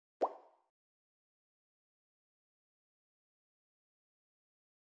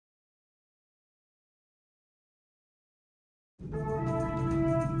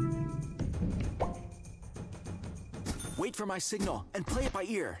Wait for my signal and play it by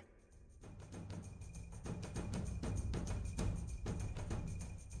ear.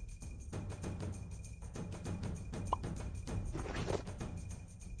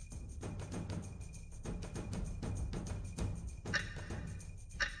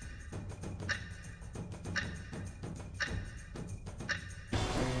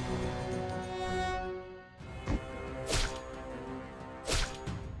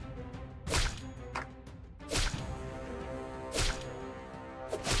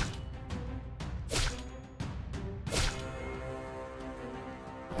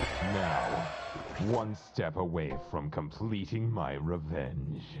 Now, one step away from completing my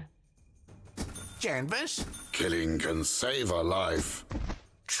revenge. Canvas? Killing can save a life.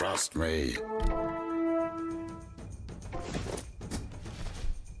 Trust me.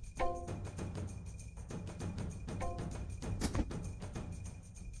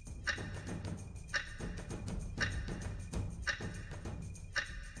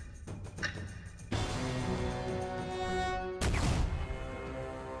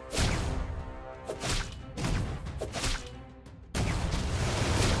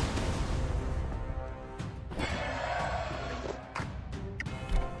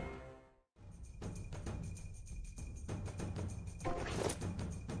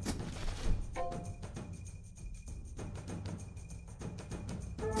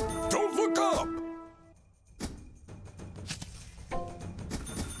 Don't look up!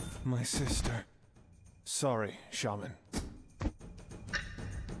 My sister. Sorry, Shaman.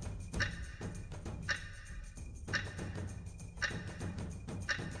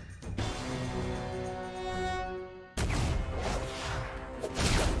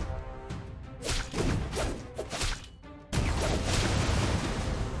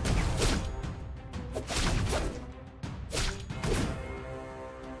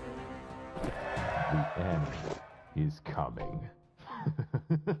 The end is coming.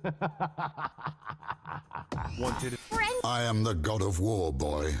 Wanted. I am the god of war,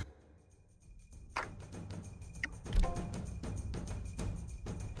 boy.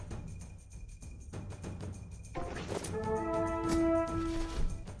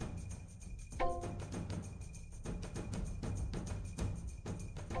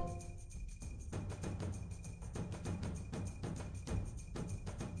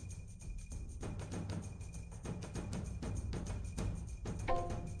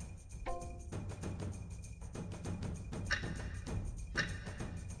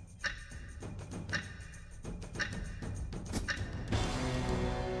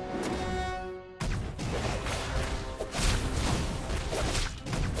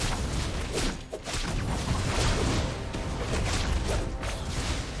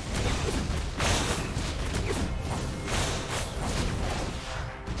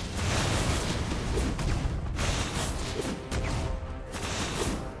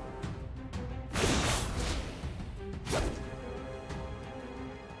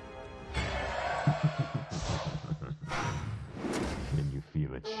 Can you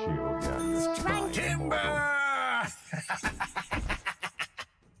feel a chill down your spine, immortal?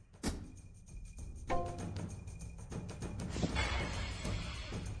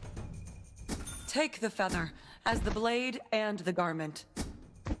 Take the feather as the blade and the garment.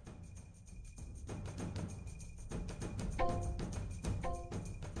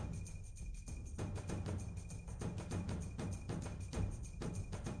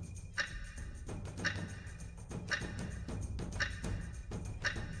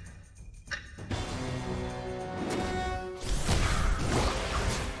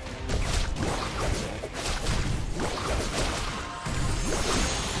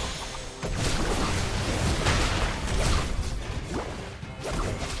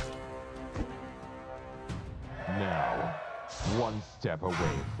 Now, one step away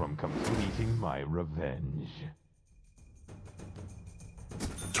from completing my revenge.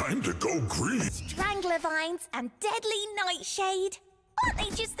 Time to go green. Strangler vines and deadly nightshade. Aren't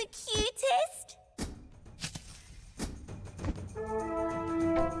they just the cutest?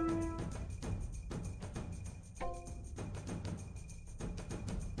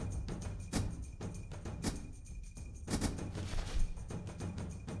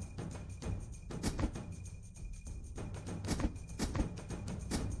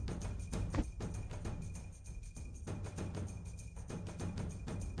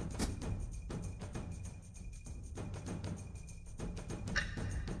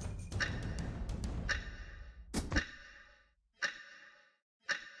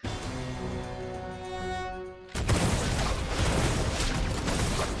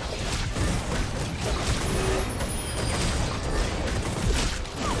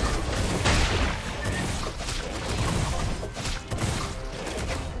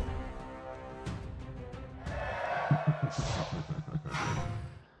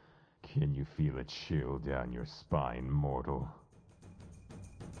 Feel a chill down your spine, mortal.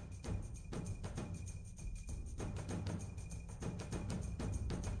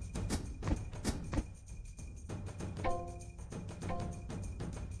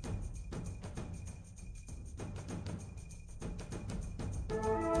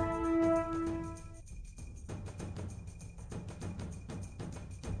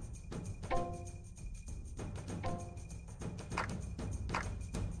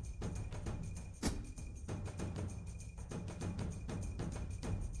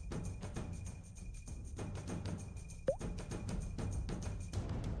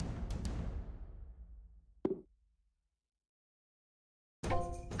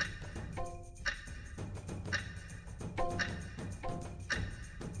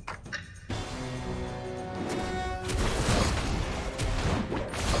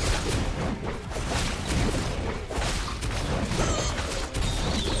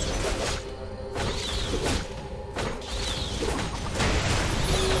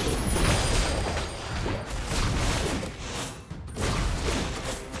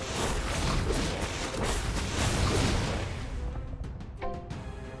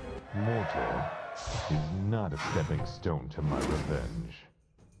 Mortal is not a stepping stone to my revenge.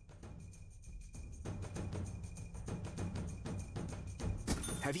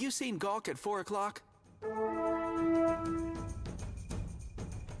 Have you seen Gawk at 4 o'clock?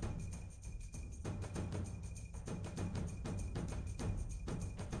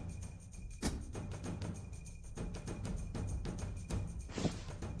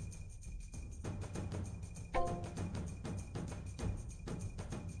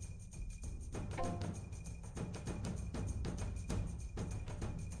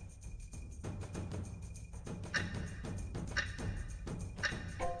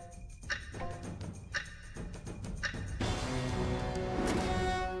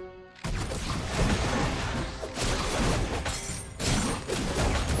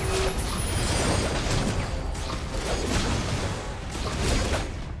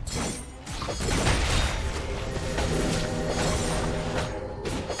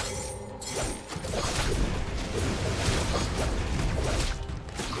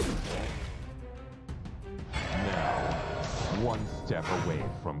 One step away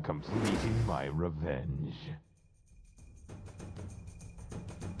from completing my revenge.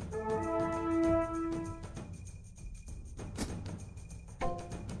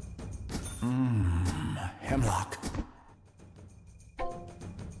 Hemlock.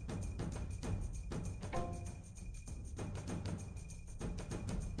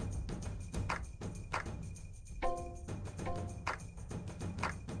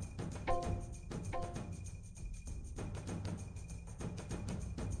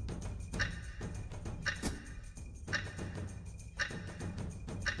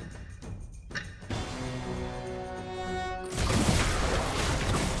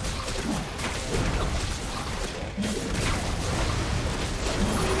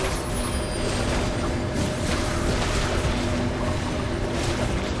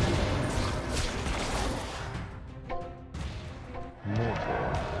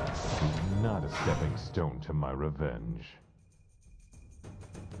 Not a stepping stone to my revenge.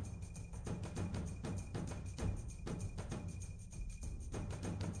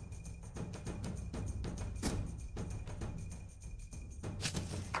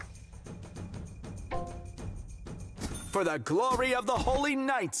 For the glory of the Holy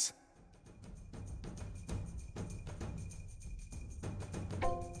Knights!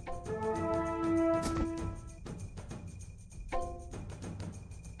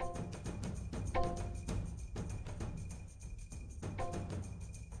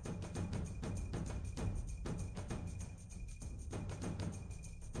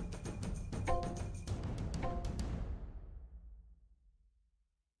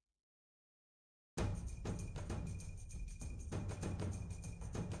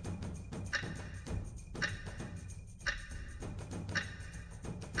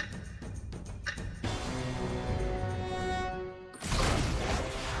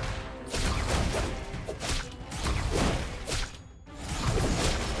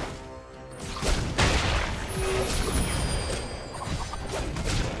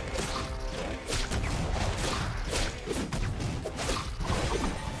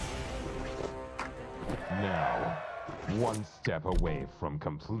 One step away from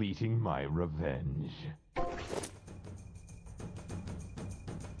completing my revenge.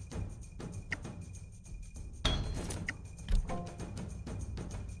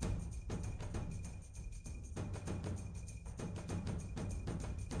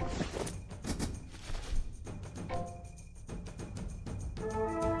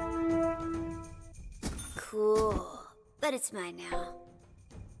 But it's mine now.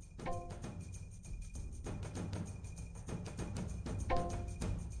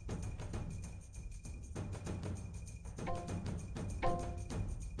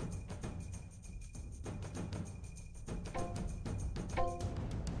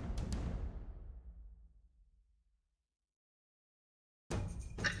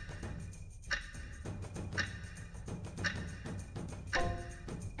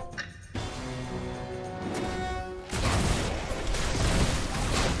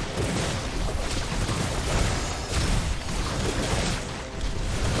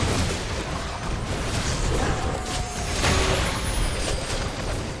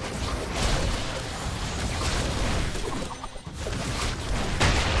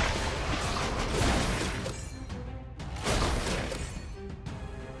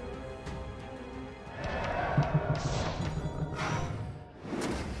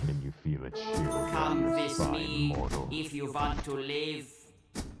 Can you feel a chill down Come your with spine, me mortal? if you want to live.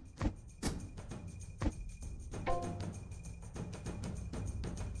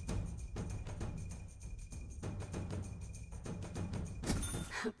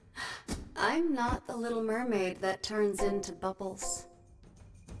 I'm not the little mermaid that turns into bubbles.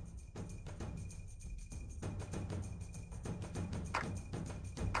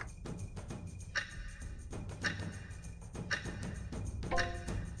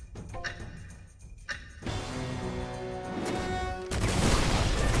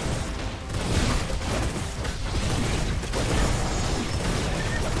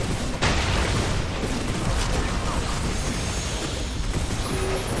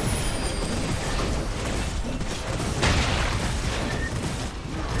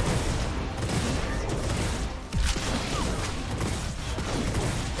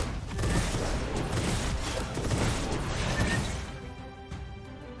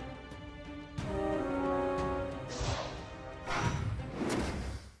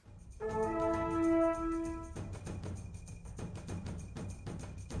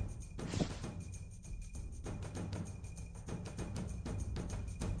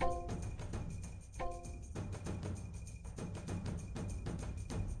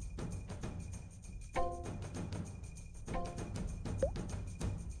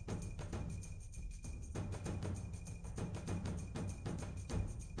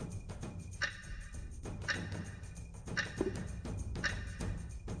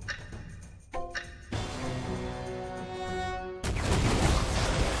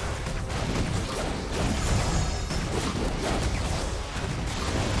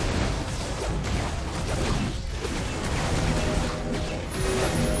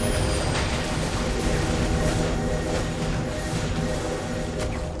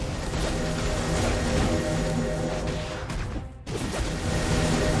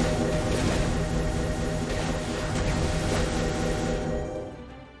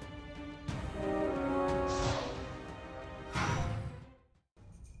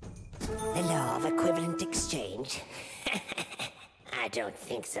 The law of equivalent exchange? I don't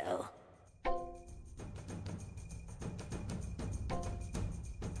think so.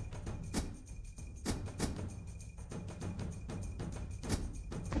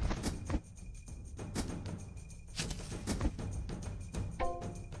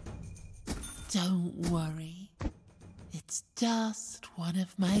 Don't worry. It's just one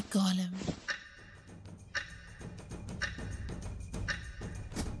of my golems.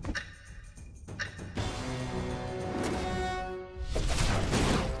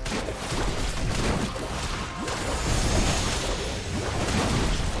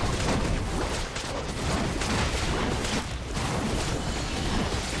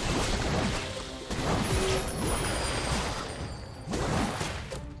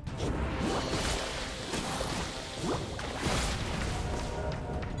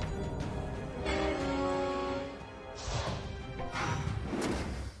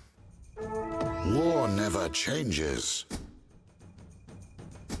 War never changes.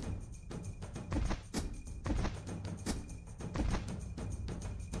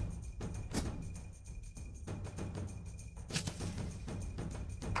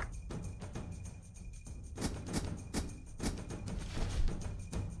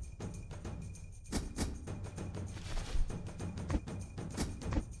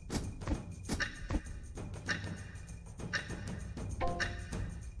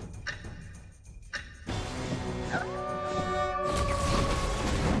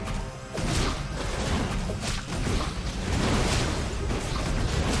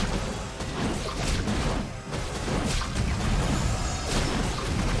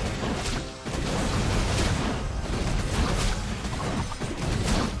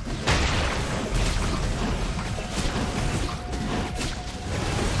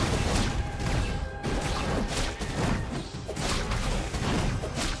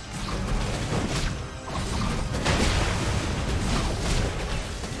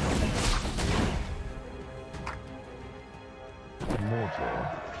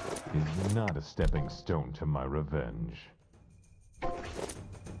 a stepping stone to my revenge.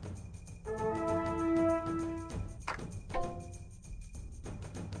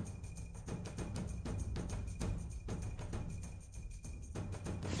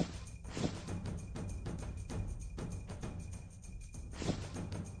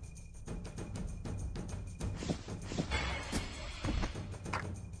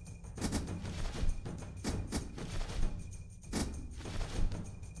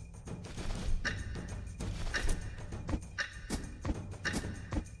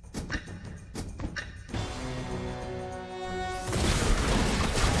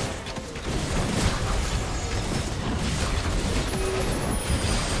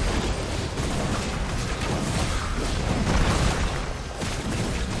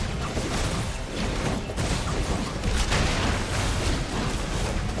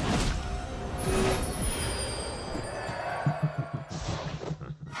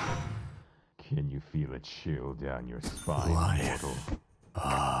 Can you feel a chill down your spine, Life. mortal?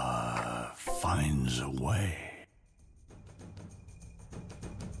 Finds a way.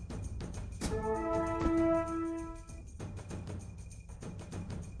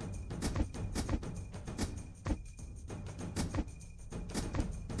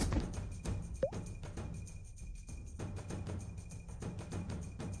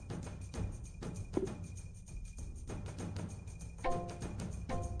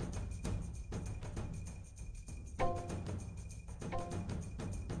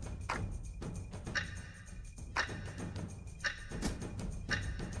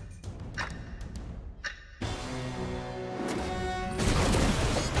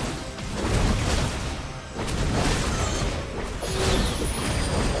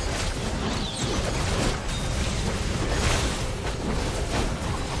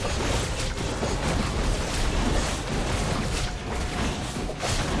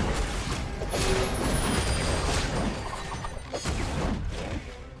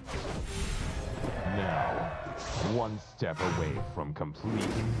 One step away from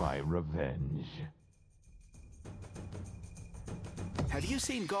completing my revenge. Have you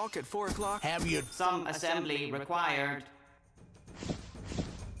seen Gawk at 4 o'clock? Have you? Some assembly required.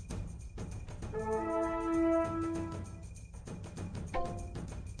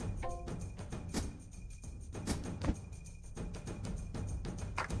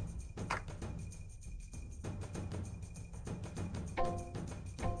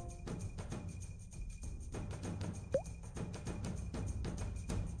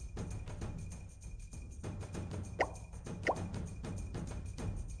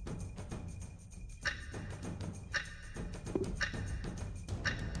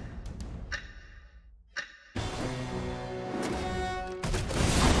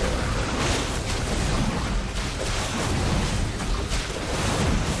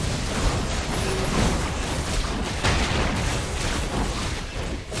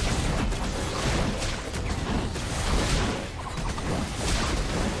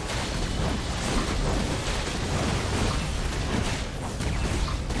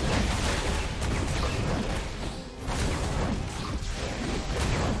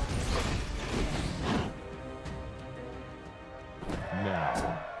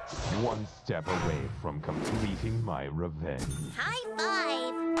 One step away from completing my revenge. High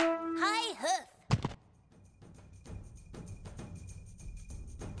five! High hoof!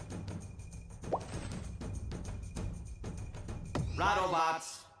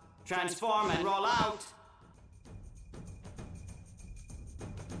 Rattlebots, transform and roll out.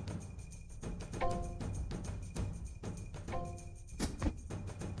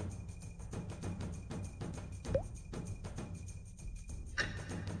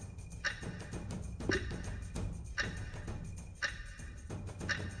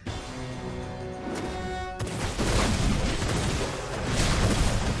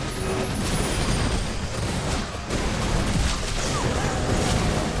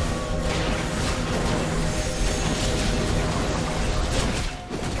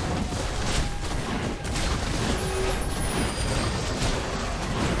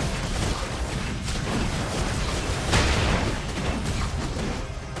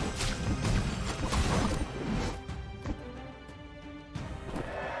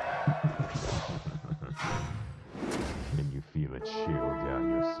 Can you feel a chill down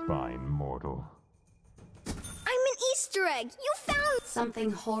your spine, mortal? I'm an Easter egg! You found—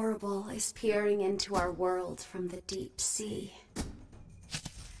 Something horrible is peering into our world from the deep sea.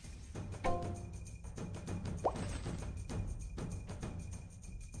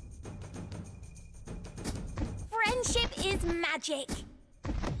 Friendship is magic!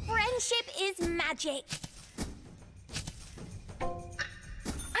 Friendship is magic!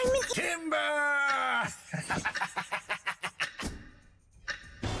 I'm an Timber!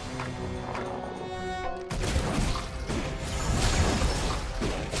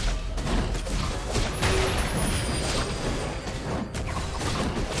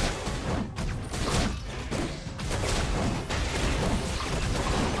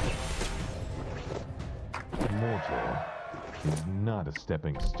 Mortal is not a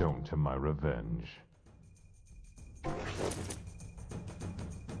stepping stone to my revenge.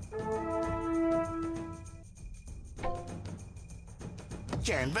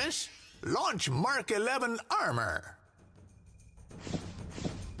 Canvas, launch Mark 11 armor.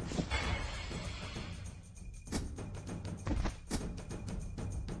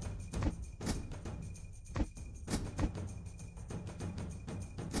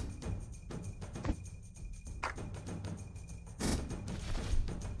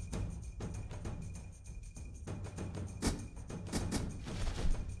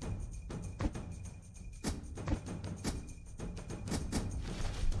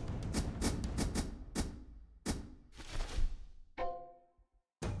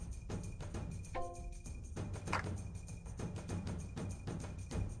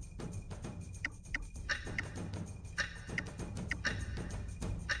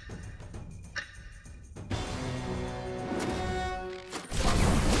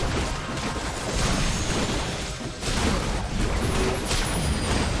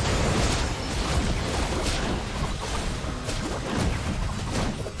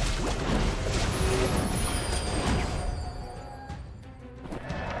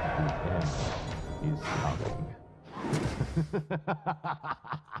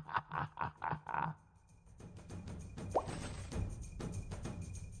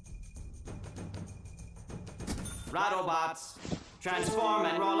 Rattlebots, transform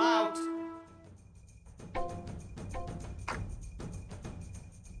and roll out.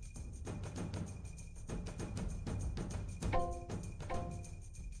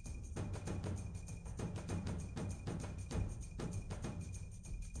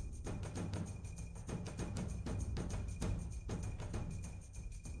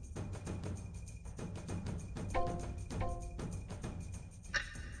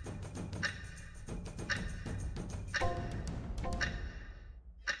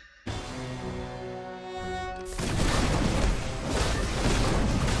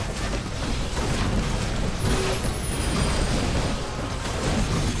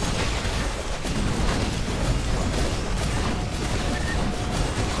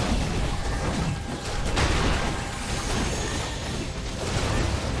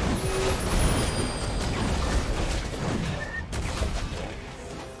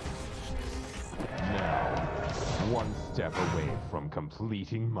 One step away from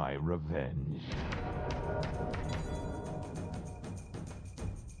completing my revenge.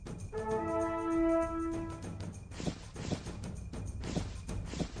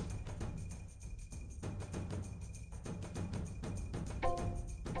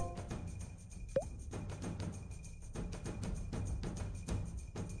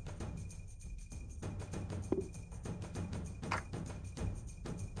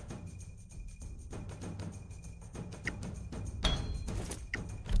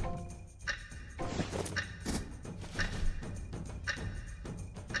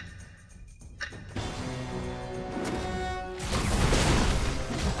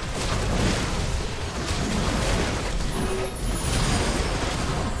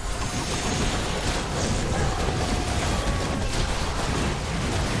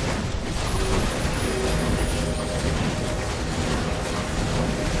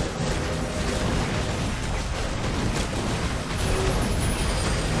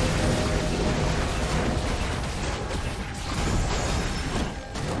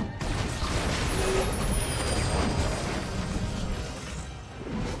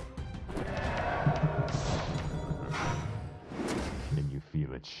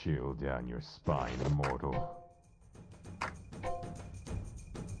 Feel a chill down your spine, immortal.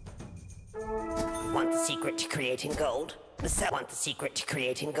 Want the secret to creating gold? Want the secret to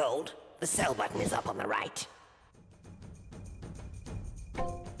creating gold? The sell button is up on the right.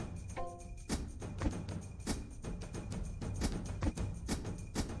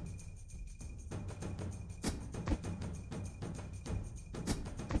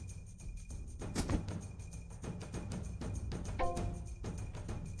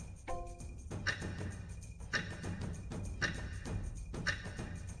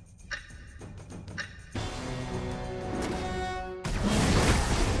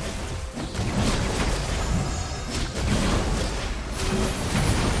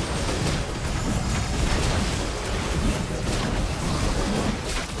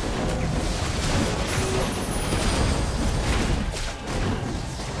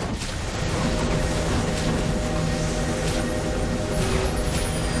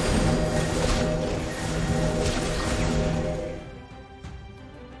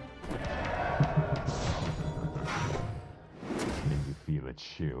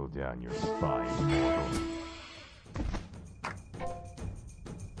 chill down your spine, mortal.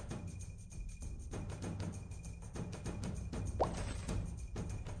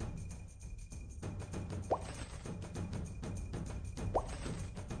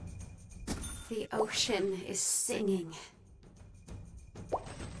 The ocean is singing.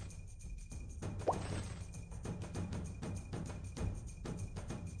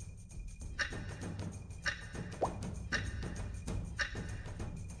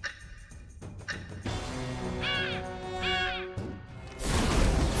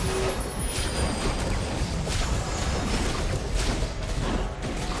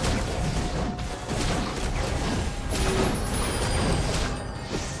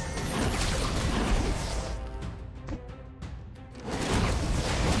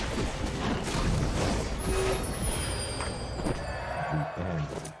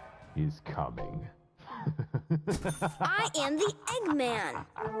 Is coming. I am the Eggman.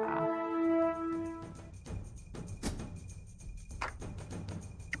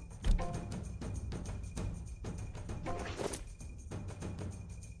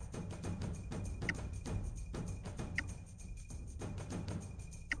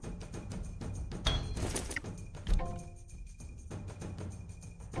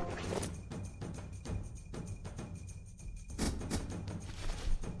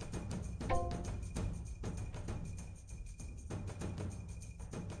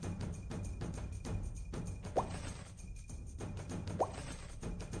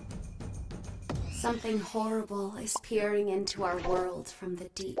 Something horrible is peering into our world from the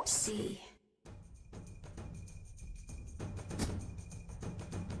deep sea.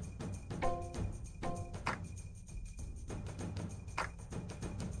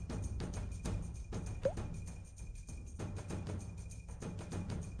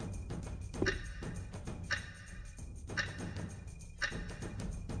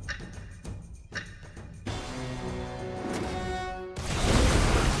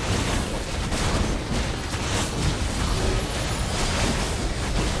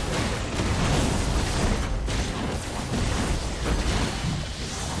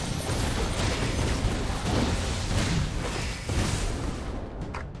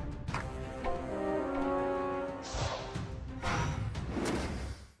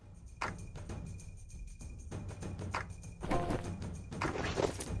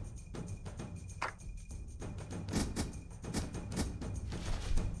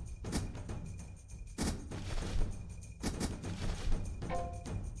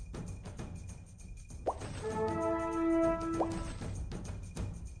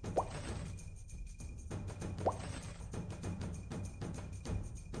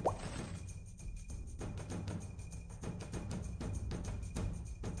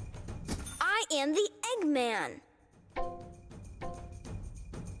 I am the Eggman.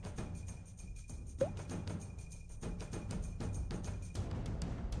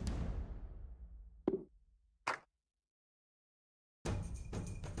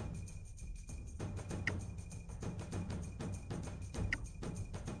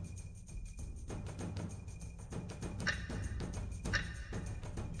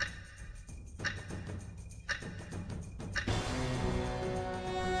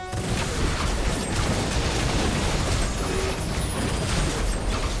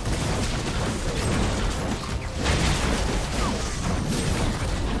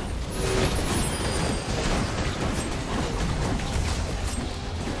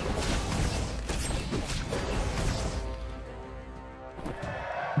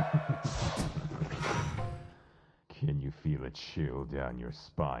 Can you feel a chill down your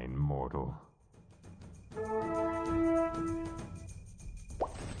spine, mortal?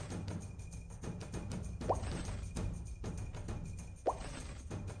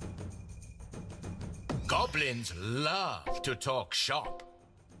 Goblins love to talk shop.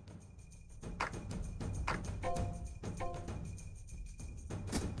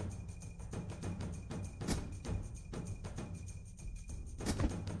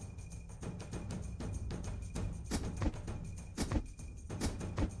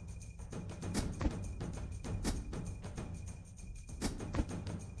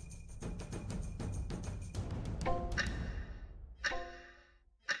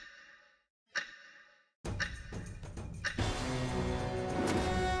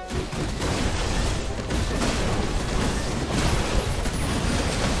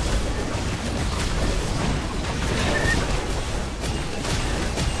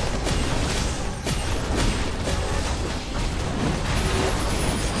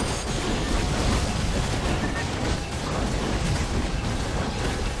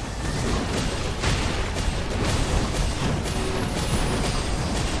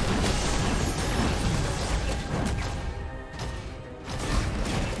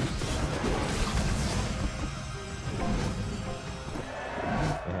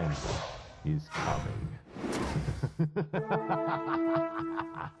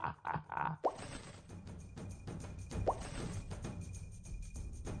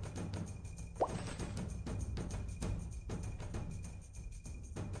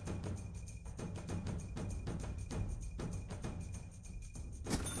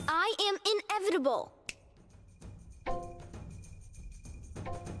 I am inevitable.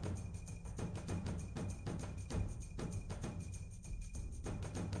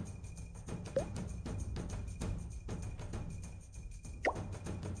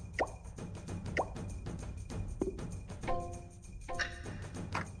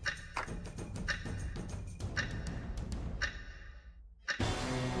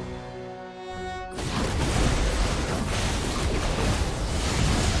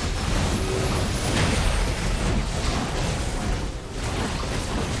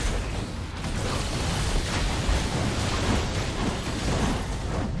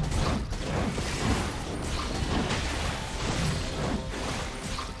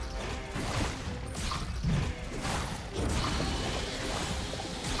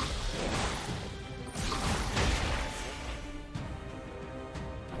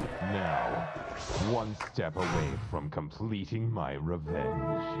 One step away from completing my revenge.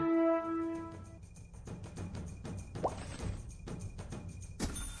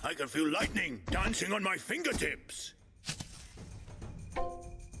 I can feel lightning dancing on my fingertips.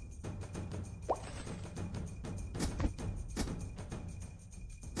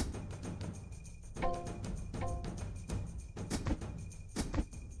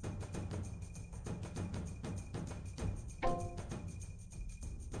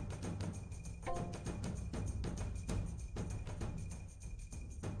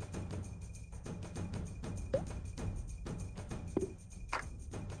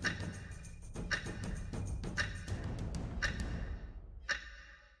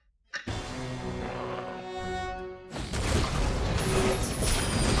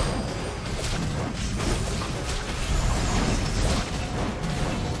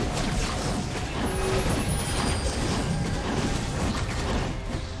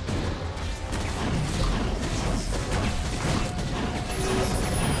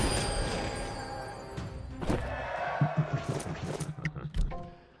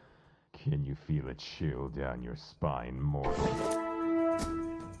 Can you feel a chill down your spine, mortal?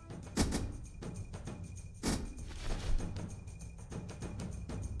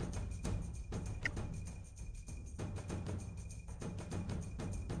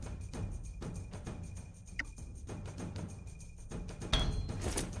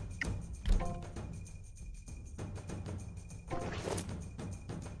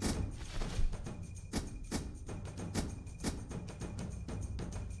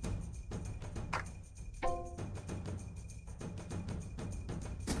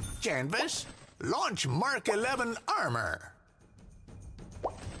 Canvas, launch Mark 11 armor.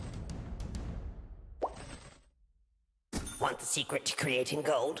 Want the secret to creating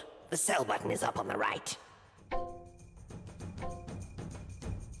gold? The sell button is up on the right.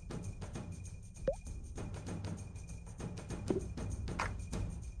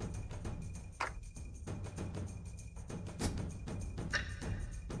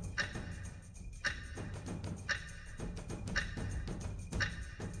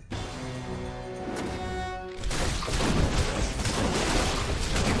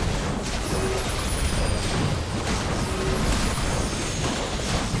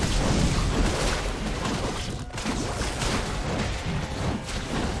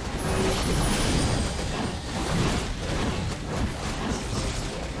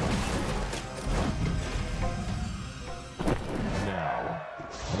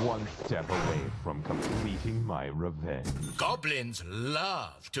 One step away from completing my revenge. Goblins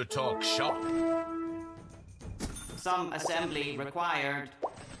love to talk shop. Some assembly required.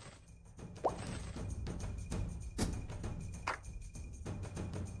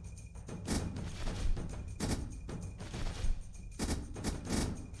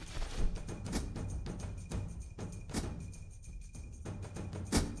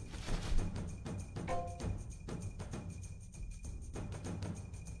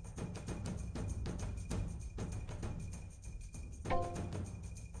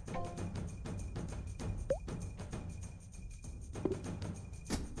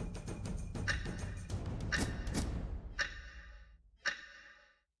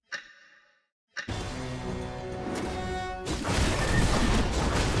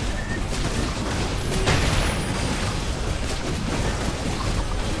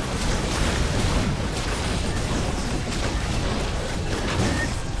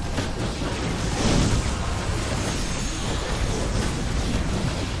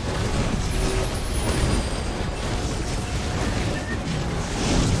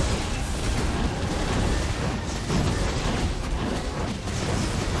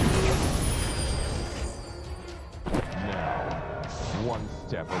 One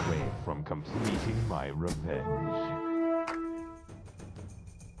step away from completing my revenge.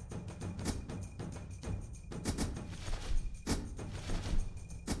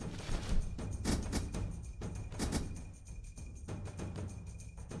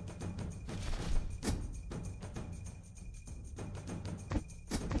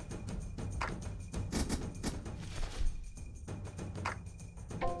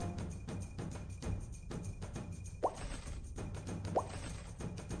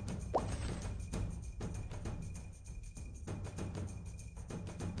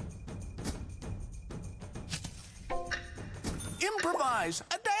 Improvise,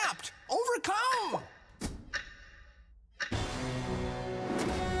 adapt, overcome!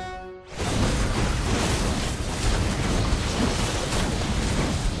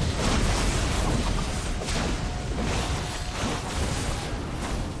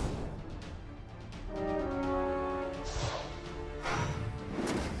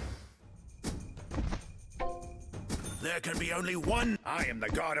 There can be only one. I am the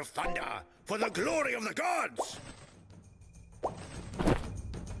god of thunder, for the glory of the gods!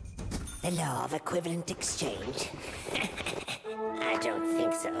 The law of equivalent exchange? I don't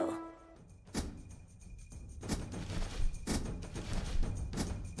think so.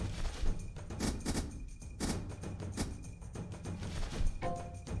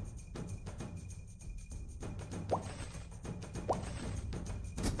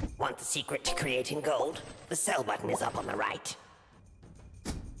 Want the secret to creating gold? The sell button is up on the right.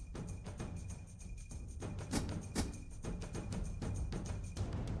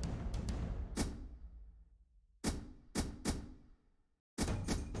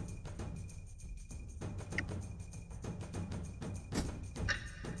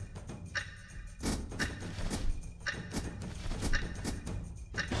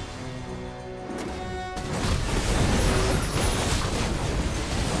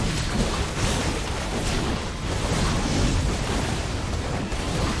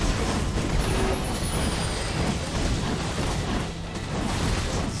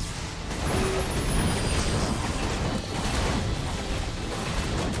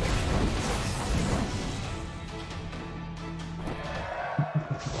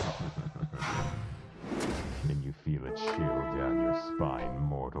 Can you feel a chill down your spine,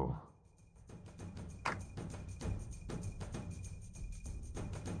 mortal?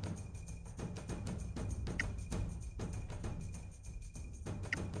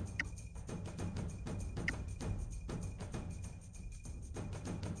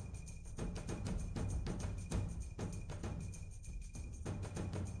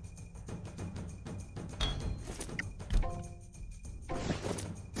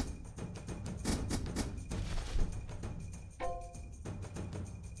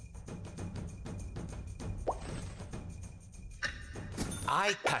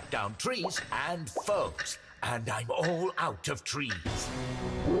 I cut down trees and foes, and I'm all out of trees.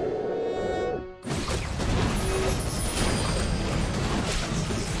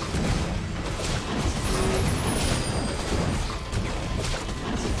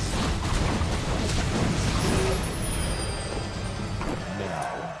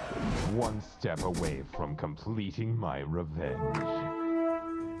 Now, one step away from completing my revenge.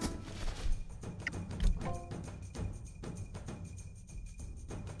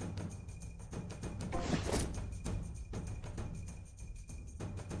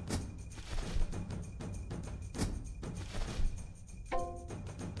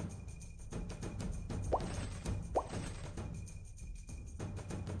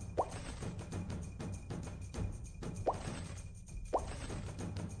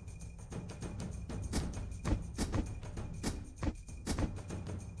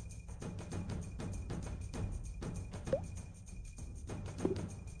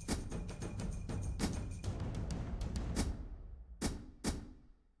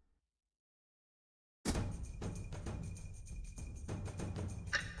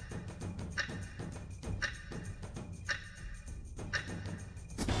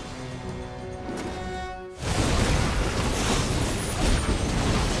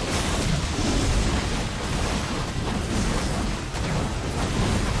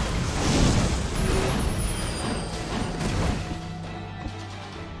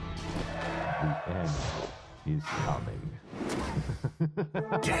 Is coming.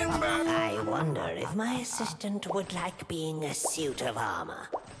 I wonder if my assistant would like being a suit of armor.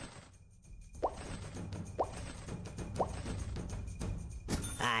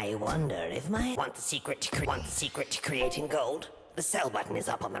 I wonder if my... Want the secret to creating gold? The sell button is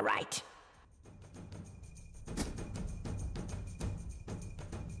up on the right.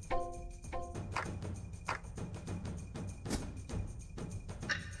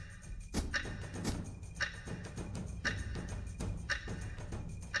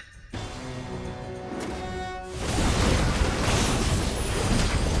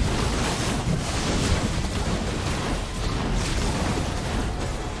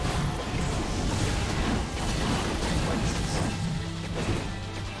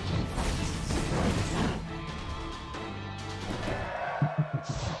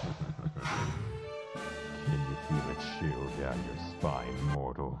 Down your spine,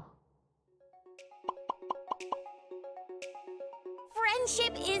 mortal.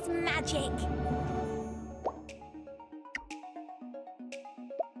 Friendship is magic.